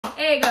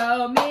say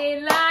go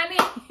Milani,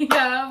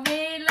 go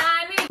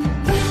Milani.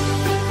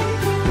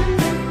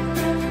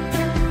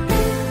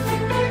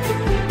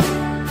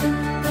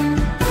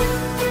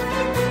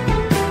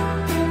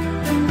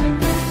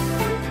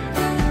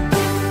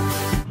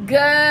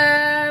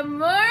 Good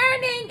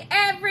morning,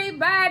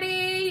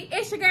 everybody.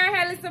 It's your girl,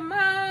 Hallie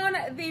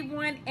Symone, the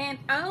one and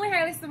only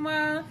Hallie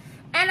Symone.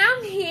 And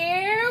I'm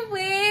here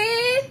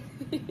with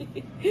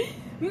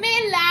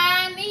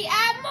Milani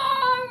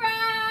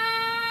Amora.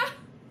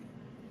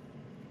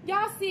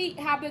 Y'all see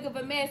how big of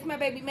a mess my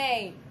baby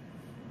made?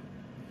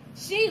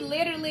 She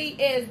literally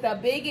is the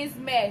biggest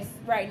mess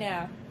right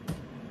now.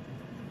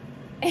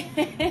 Say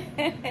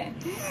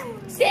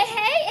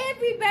hey,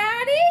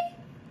 everybody.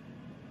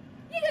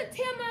 You gonna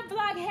tell my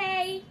vlog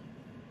hey?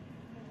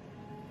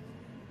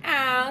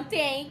 Oh,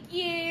 thank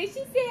you.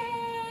 She said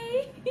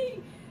hey.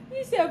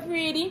 You're so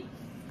pretty.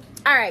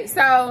 All right,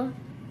 so,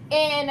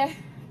 and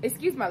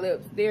excuse my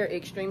lips, they're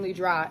extremely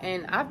dry,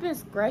 and I've been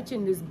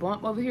scratching this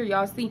bump over here.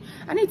 Y'all see,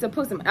 I need to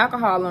put some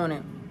alcohol on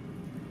it,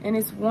 and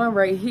it's one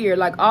right here.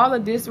 Like, all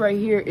of this right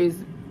here is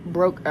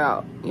broke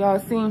out. Y'all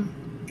see,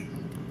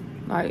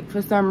 like,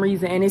 for some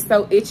reason, and it's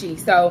so itchy.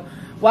 So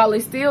while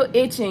it's still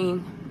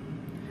itching,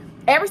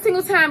 every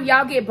single time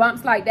y'all get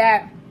bumps like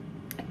that,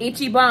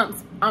 itchy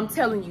bumps, I'm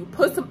telling you,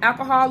 put some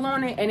alcohol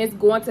on it and it's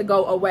going to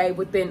go away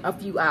within a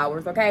few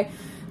hours, okay?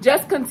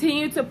 Just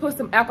continue to put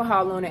some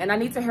alcohol on it, and I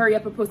need to hurry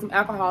up and put some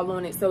alcohol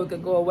on it so it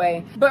could go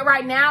away. But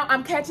right now,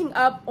 I'm catching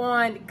up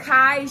on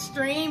Kai's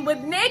stream with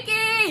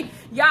Nikki.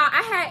 Y'all,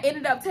 I had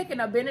ended up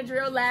taking a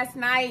Benadryl last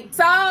night.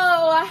 So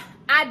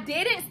I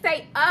didn't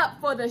stay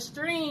up for the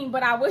stream,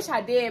 but I wish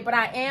I did. But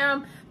I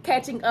am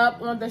catching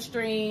up on the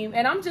stream,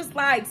 and I'm just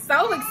like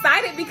so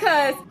excited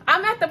because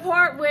I'm at the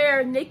part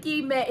where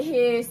Nikki met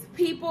his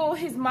people,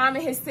 his mom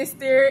and his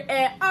sister,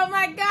 and oh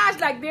my gosh,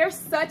 like they're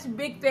such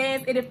big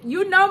fans. And if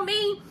you know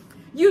me,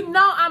 you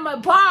know I'm a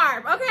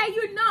Barb, okay?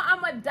 You know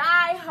I'm a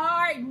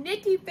die-hard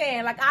Nikki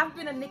fan. Like, I've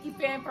been a Nikki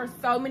fan for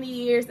so many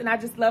years, and I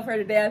just love her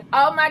to death.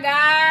 Oh my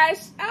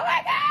gosh, oh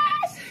my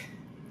gosh.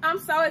 I'm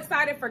so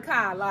excited for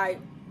Kai. Like,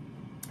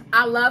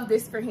 I love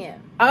this for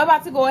him. I'm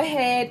about to go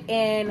ahead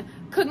and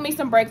cook me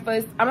some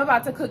breakfast. I'm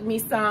about to cook me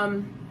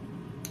some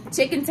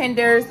chicken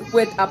tenders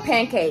with a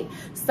pancake.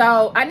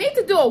 So I need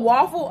to do a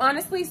waffle,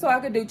 honestly, so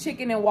I could do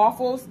chicken and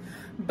waffles.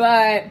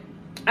 But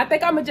I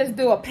think I'm gonna just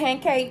do a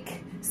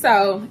pancake.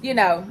 So, you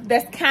know,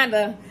 that's kind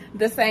of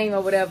the same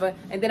or whatever.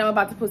 And then I'm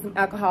about to put some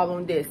alcohol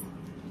on this.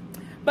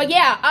 But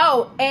yeah,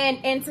 oh,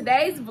 and in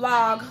today's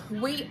vlog,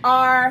 we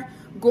are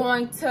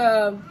going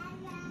to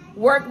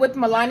work with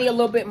Milani a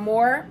little bit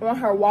more on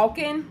her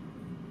walking.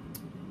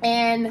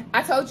 And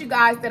I told you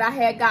guys that I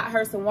had got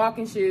her some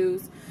walking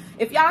shoes.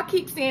 If y'all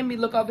keep seeing me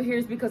look over here,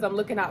 it's because I'm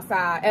looking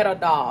outside at a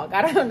dog.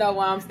 I don't know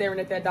why I'm staring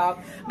at that dog.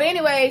 But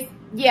anyways,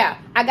 yeah,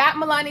 I got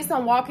Milani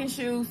some walking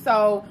shoes.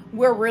 So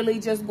we're really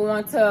just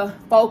going to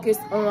focus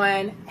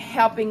on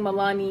helping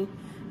Milani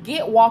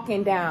get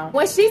walking down.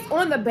 When she's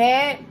on the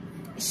bed,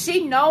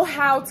 she know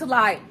how to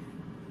like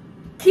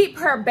keep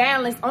her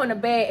balance on the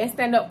bed and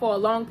stand up for a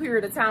long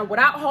period of time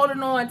without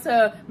holding on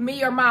to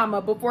me or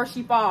mama before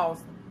she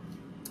falls.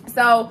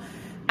 So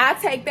I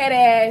take that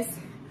as,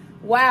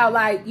 wow,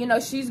 like, you know,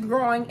 she's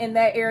growing in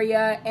that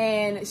area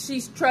and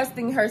she's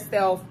trusting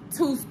herself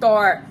to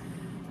start,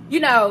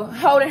 you know,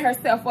 holding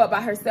herself up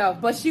by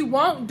herself. But she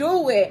won't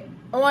do it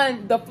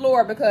on the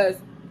floor because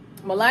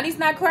Milani's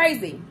not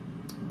crazy.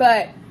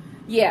 But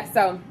yeah,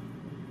 so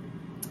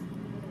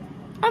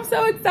I'm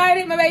so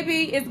excited. My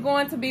baby is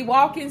going to be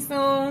walking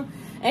soon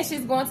and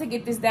she's going to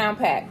get this down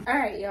packed. All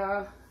right,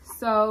 y'all.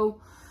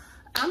 So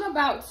I'm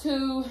about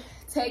to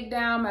take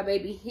down my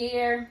baby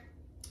hair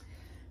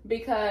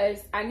because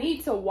I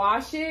need to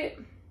wash it.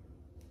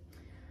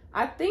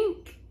 I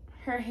think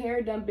her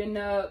hair done been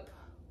up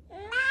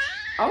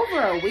over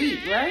a week,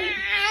 right?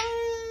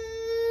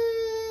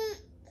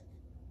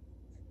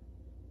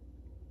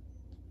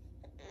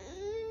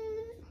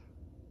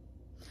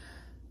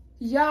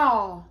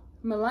 Y'all,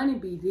 Milani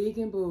be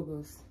digging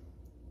boogers.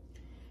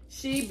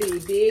 She be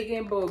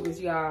digging boogers,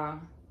 y'all.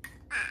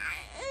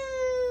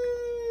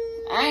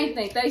 I ain't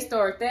think they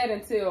start that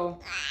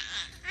until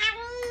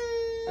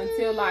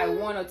like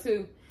 1 or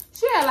 2.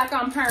 She act like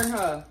I'm hurting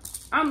her.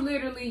 I'm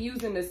literally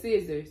using the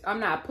scissors. I'm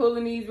not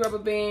pulling these rubber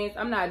bands.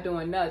 I'm not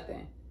doing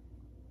nothing.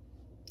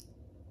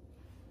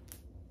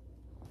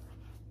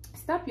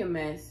 Stop your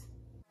mess.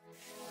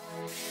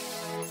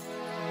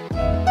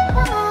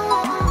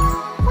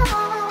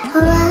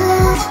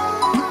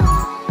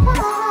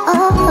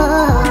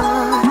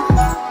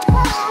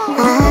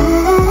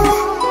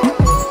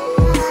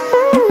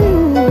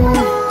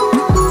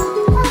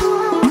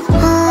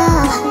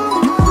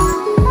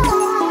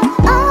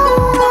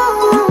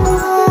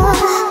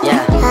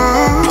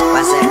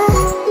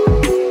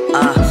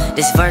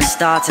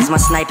 Starts as my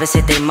snipers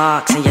hit their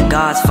marks and your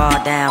guards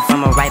fall down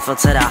from a rifle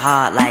to the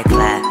heart like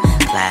clap,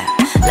 flat.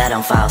 Let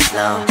them fall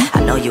slow.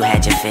 I know you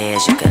had your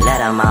fears, you can let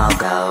them all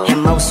go.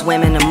 And most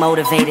women are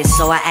motivated,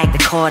 so I act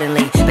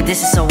accordingly. But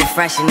this is so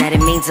refreshing that it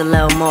means a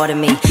little more to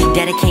me.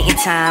 Dedicating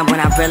time when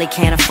I really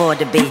can't afford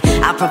to be.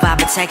 I'll provide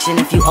protection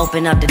if you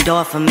open up the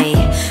door for me.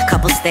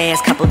 Couple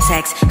stares, couple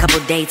texts, couple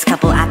dates,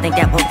 couple I think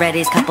that we're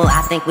ready, couple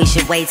I think we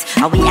should wait.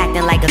 Are we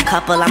acting like a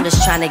couple? I'm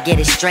just trying to get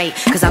it straight.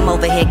 Cause I'm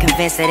over here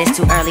convinced that it's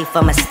too early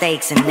for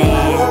mistakes. And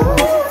then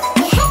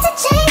you had to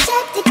change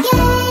up the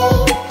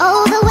game.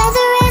 Oh, the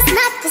weather is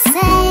not the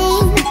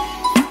same.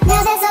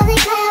 Now there's only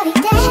cloudy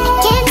days.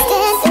 Can't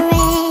stand the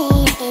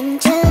rain in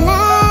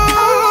July.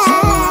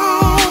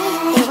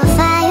 There were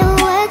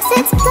fireworks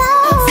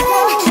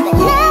exploding, but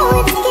now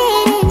it's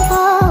getting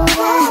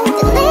colder.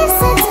 The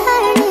leaves are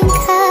turning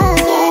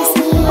colors.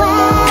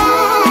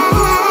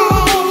 Why?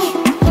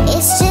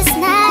 It's just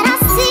not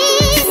our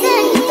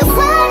season. The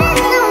one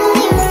and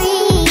only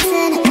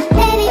reason.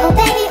 Baby,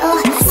 oh,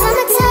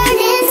 summer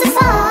turned into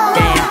fall.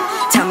 damn,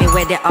 tell me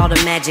where did all the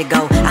magic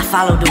go? I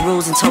followed the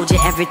rules and told you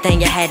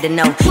everything you had to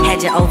know.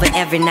 Had you over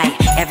every night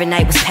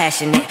was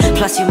passionate.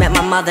 Plus you met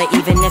my mother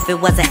even if it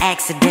was an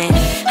accident.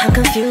 I'm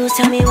confused,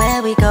 tell me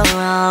where we go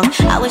wrong.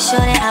 I was sure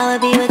that I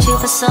would be with you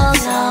for so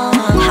long.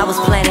 I was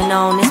planning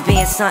on this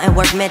being something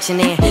worth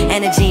mentioning.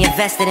 Energy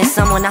invested in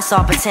someone I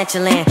saw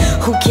potential in.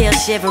 Who killed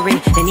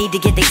chivalry? They need to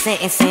get their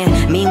sentence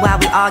in. Meanwhile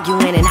we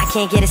arguing and I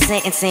can't get a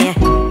sentence in.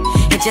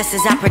 And just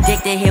as I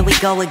predicted, here we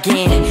go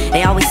again.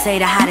 They always say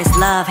the hottest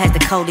love has the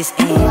coldest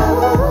end. You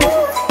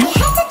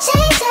had to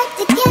change up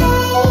the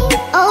game.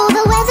 Oh,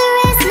 the weather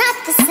is not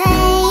the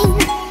same.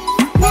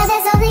 Now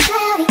there's only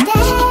cloudy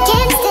days.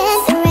 Can't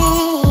stand the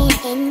rain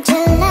in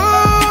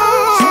July.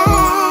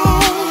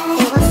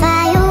 There were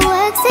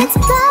fireworks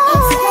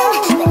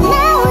exploding, but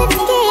now it's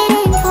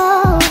getting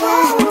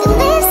colder. The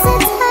leaves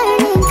are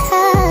turning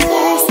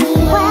colors.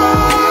 Why?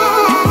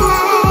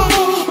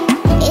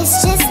 It's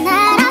just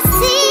not our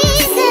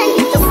season.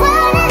 The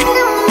one and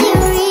only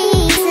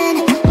reason.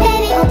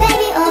 Baby,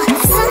 oh,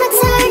 summer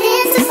turned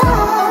into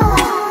fall.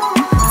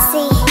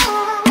 See,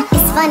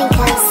 it's funny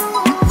cause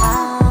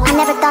I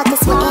never thought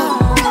this would end.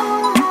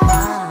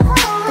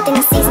 But then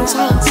the season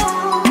changed.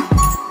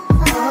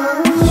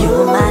 You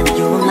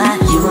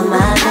were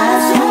my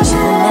love.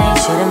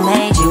 Should've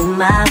made you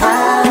my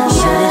wife.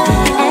 Should've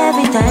did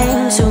everything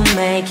to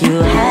make you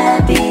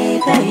happy,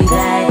 baby.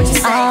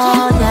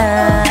 Oh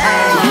yeah.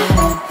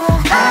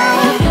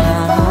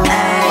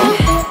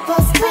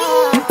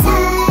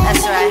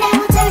 That's right. And I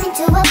will turn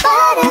into a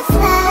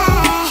butterfly.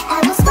 I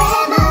will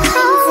spread my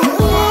wings in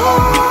the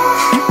air.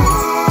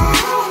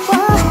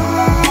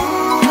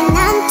 And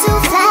I'm too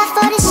fly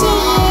for the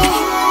shit.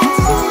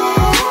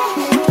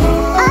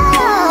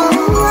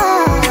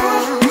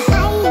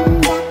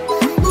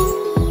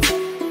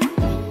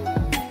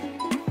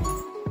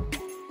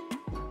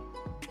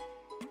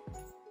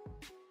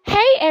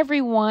 Hey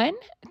everyone,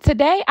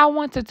 today I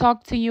want to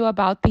talk to you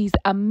about these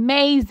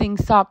amazing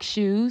sock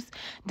shoes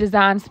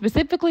designed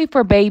specifically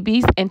for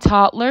babies and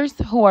toddlers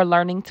who are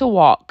learning to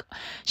walk.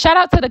 Shout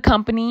out to the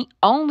company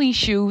Only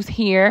Shoes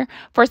here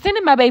for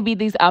sending my baby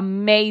these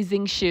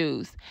amazing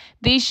shoes.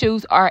 These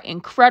shoes are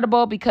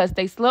incredible because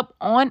they slip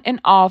on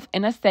and off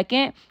in a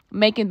second,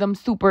 making them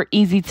super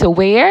easy to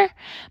wear.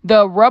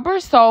 The rubber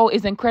sole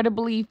is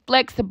incredibly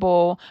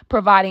flexible,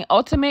 providing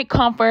ultimate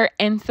comfort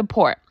and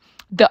support.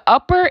 The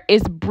upper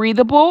is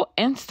breathable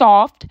and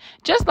soft,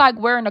 just like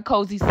wearing a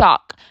cozy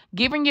sock,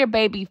 giving your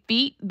baby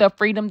feet the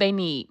freedom they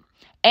need.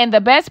 And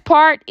the best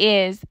part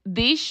is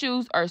these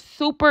shoes are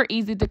super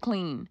easy to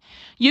clean.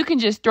 You can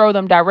just throw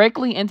them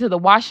directly into the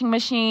washing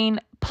machine.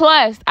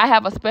 Plus, I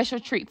have a special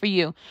treat for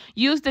you.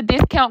 Use the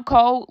discount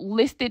code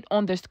listed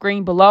on the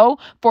screen below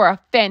for a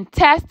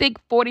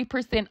fantastic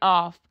 40%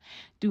 off.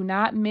 Do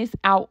not miss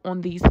out on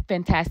these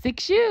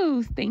fantastic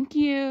shoes. Thank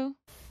you.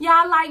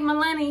 Y'all like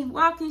Milani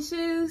walking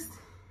shoes?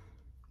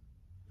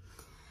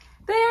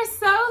 They're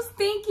so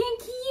stinking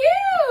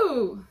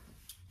cute.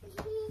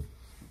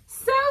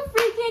 So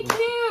freaking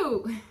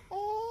cute.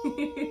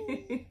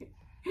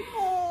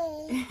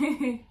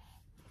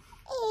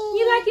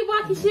 You like your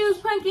walking shoes,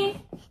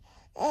 Pumpkin?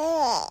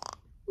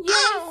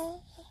 Yes.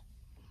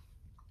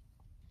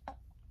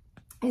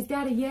 Is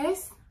that a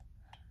yes?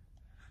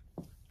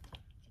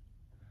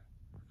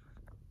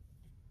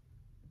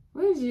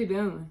 What is you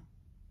doing?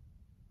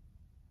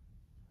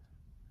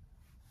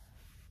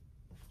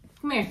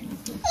 Come here.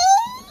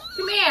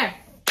 Come here.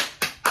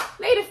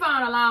 Leave the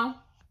phone alone.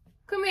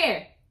 Come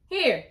here.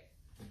 Here.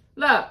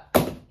 Look.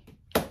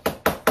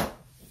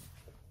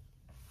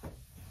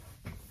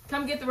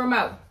 Come get the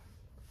remote.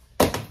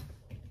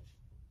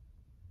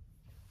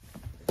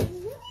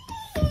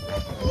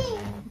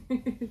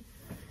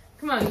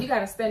 Come on, you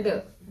gotta stand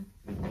up.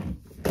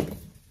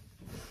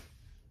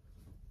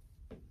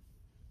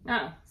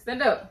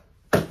 Stand up.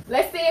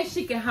 Let's see if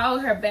she can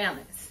hold her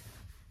balance.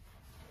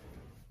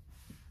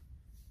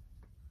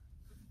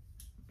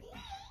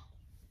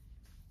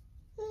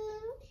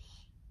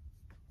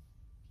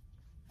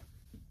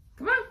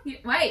 Come on.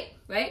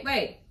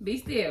 Wait. Be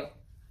still.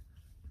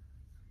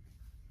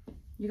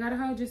 You gotta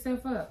hold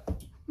yourself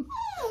up.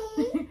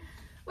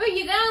 Where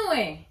you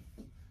going?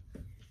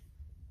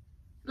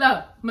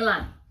 Look,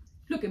 Milani,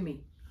 look at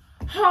me.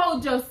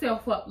 Hold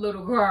yourself up,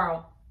 little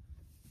girl.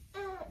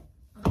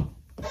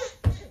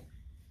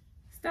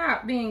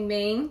 Stop being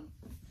mean.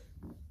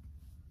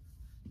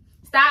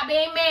 Stop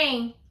being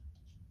mean.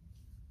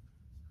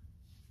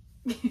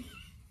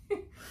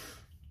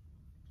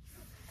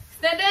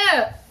 Stand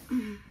up.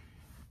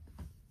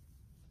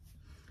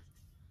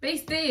 Be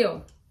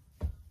still.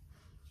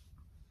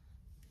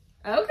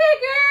 Okay,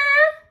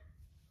 girl.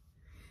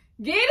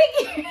 Get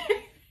it, girl.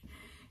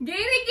 Get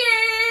it,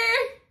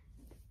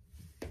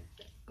 girl.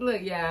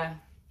 Look, y'all.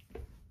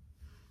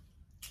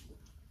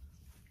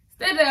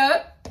 Stand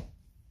up.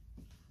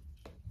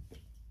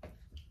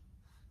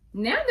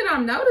 Now that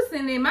I'm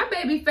noticing it, my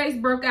baby face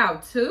broke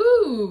out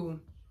too.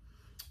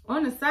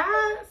 On the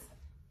sides.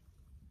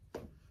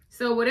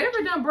 So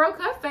whatever done broke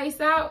her face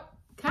out,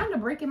 kind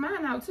of breaking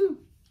mine out too.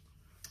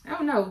 I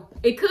don't know.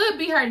 It could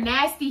be her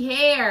nasty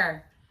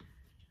hair.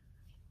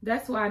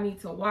 That's why I need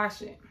to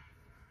wash it.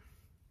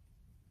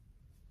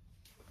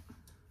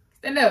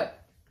 Stand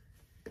up.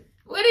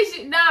 What is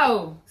you?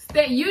 No.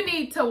 You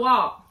need to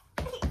walk.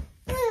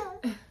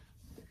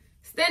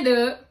 Stand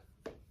up.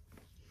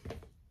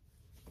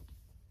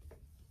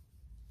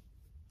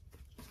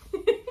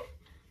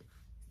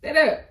 Stand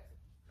up.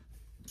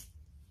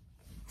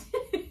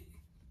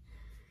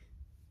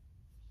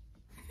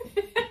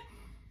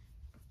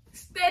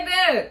 Stand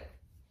up.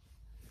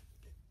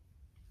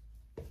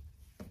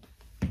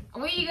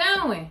 Where you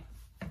going?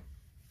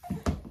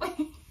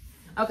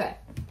 Okay.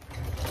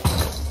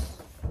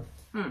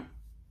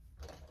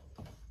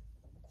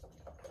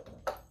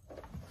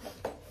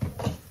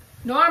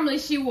 Normally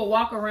she will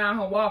walk around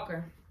her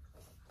walker.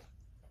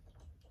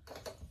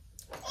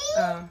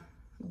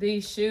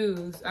 These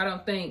shoes, I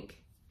don't think.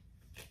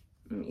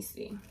 Let me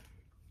see.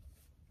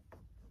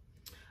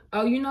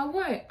 Oh, you know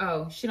what?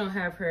 Oh, she don't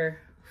have her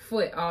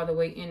foot all the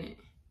way in it.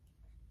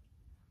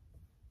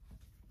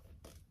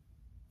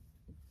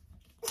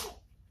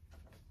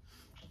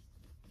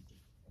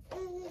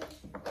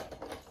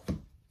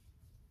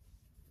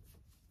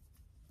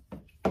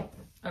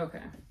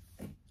 Okay.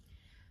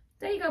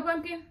 There you go,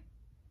 pumpkin.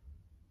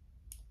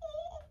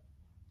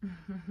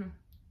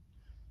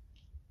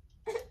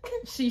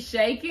 She's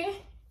shaking.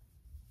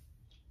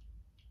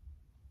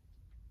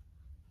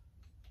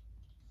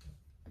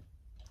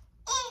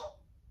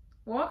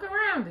 Walk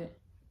around it.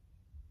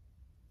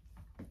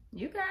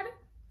 You got it.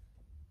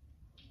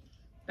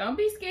 Don't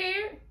be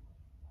scared.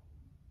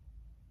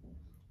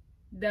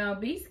 Don't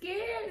be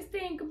scared,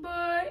 stinker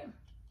boy.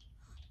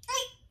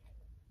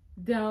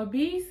 Don't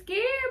be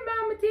scared,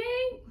 Mama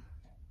Tink.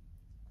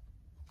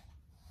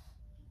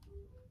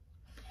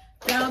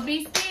 Don't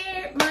be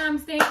scared, Mama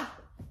Stink.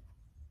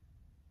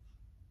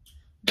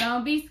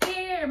 Don't be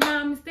scared,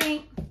 Mama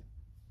Stink.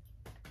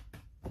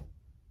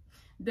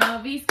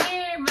 Don't be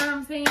scared,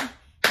 Mama Stink.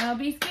 Don't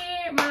be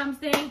scared, Mama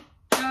Stink.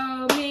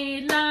 Go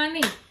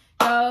Milani.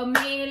 Go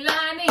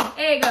Milani.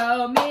 Hey,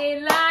 go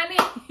Milani.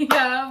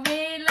 Go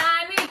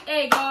Milani.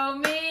 Hey,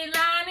 go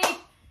Milani.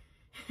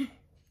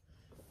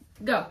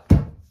 Go.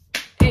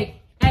 Hey,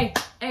 hey,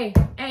 hey,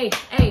 hey,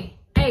 hey,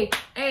 hey,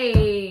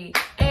 hey,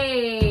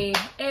 hey,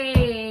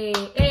 hey,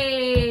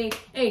 hey,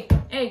 hey,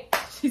 hey.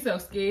 She's so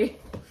scared.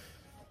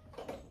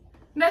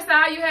 That's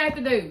all you had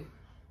to do.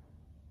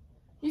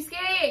 You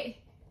scared?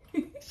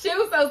 She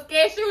was so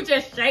scared, she was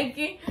just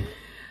shaking.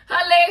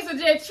 Her legs were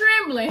just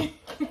trembling.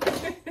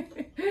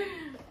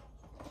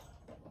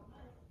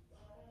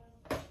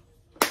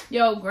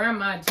 Yo,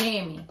 grandma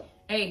jamming.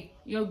 Hey,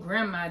 your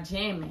grandma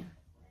jamming.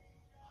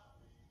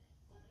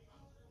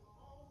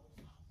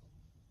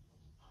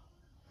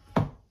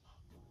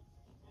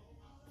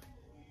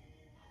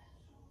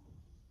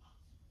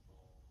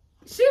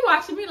 She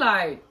watching me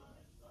like,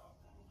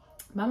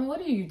 Mama, what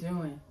are you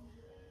doing?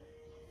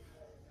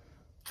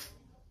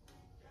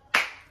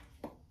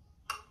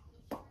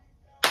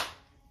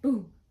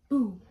 Boo,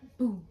 boo,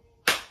 boo.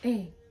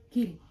 Hey,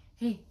 get it.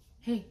 Hey,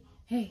 hey,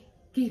 hey,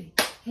 get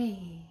it.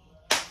 Hey,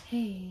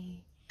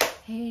 hey,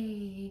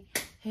 hey,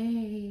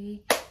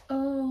 hey.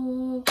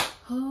 Oh,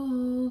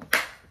 oh.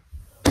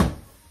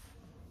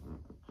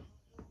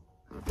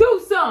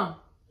 Do some.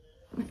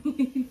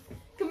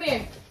 Come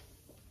here.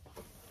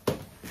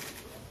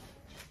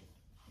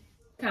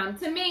 Come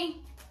to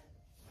me.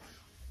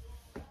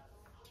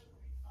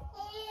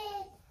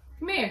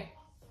 Come here.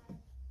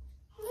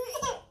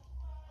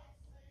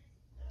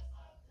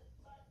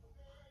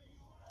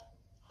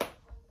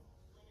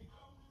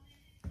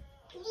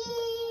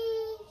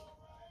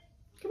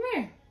 Come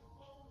here.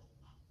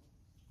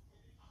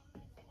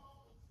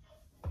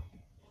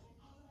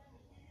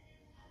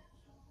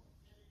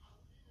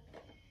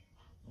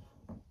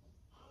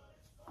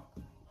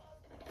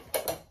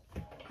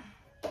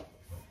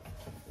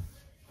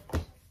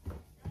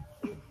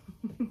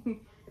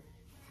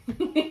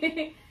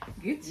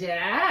 Good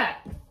job.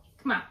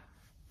 Come on.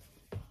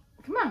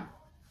 Come on.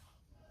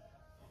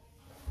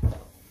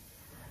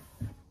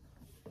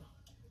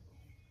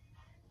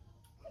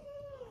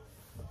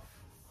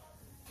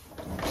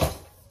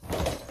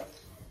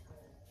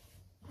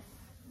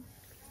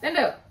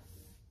 stand up.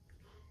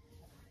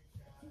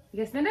 You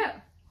gotta stand up.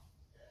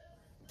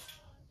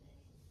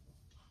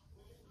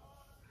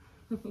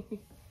 Ooh-wee!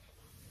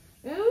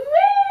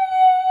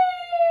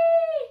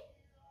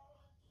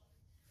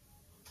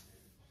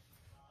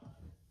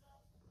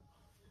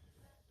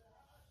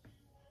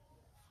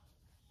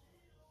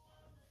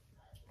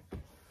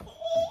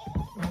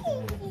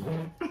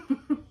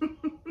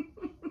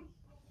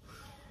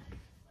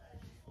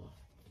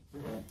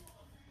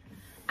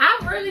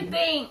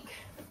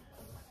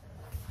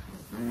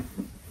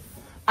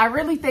 I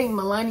really think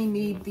Milani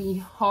need the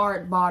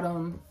hard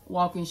bottom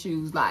walking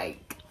shoes,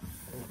 like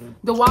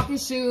the walking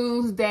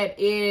shoes that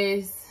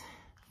is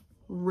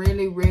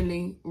really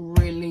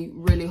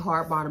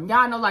hard bottom.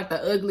 Y'all know, like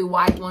the ugly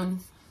white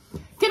ones.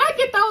 Can I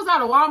get those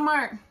out of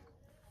Walmart?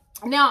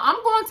 Now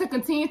I'm going to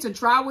continue to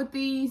try with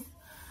these,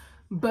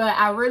 but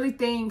I really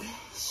think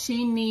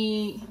she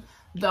need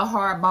the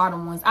hard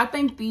bottom ones. I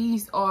think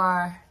these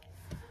are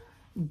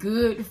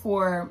good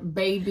for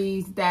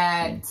babies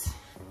that,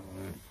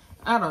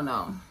 I don't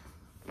know.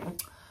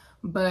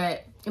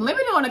 But let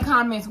me know in the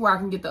comments where I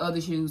can get the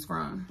other shoes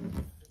from.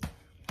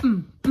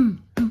 Oh!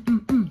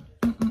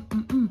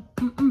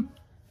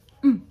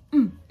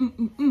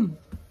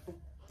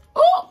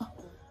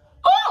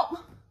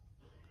 Oh!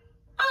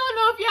 I don't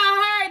know if y'all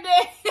heard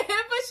that,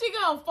 but she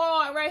gonna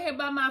fall right here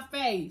by my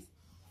face.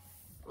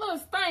 Little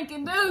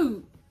stinking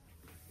dude.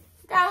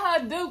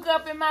 Got her duke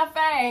up in my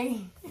face.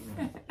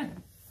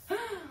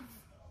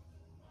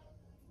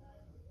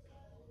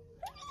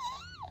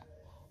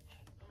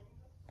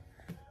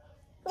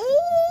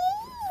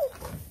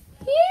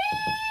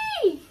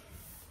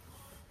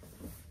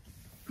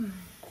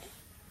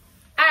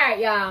 Alright,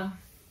 y'all.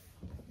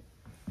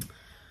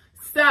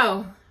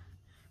 So,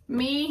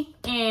 me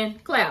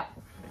and clap.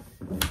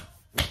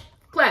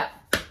 Clap.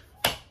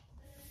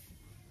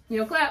 You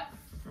know, clap.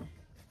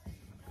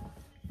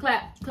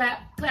 Clap,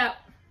 clap, clap.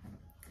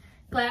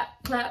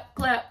 Clap, clap,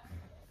 clap.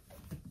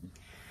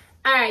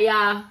 Alright,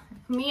 y'all.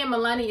 Me and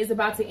Milani is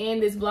about to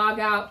end this vlog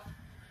out.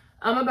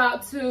 I'm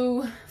about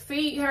to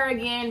feed her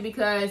again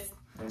because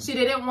she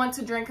didn't want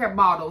to drink her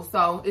bottle.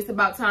 So it's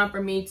about time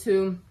for me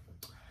to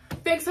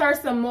fix her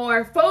some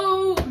more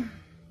food.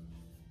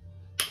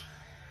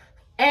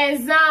 As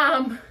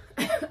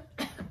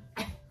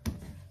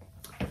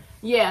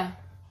yeah,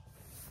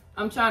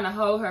 I'm trying to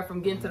hold her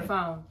from getting to the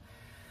phone.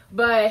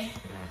 But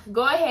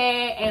go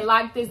ahead and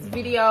like this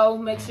video.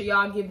 Make sure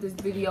y'all give this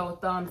video a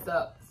thumbs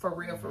up for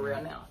real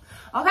now.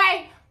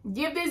 Okay,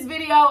 give this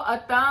video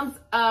a thumbs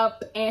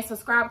up and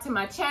subscribe to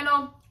my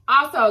channel.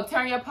 Also,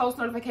 turn your post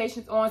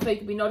notifications on so you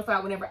can be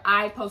notified whenever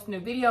I post a new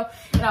video.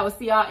 And I will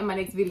see y'all in my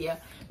next video.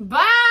 Bye!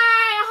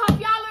 I hope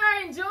y'all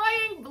are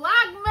enjoying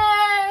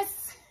Vlogmas.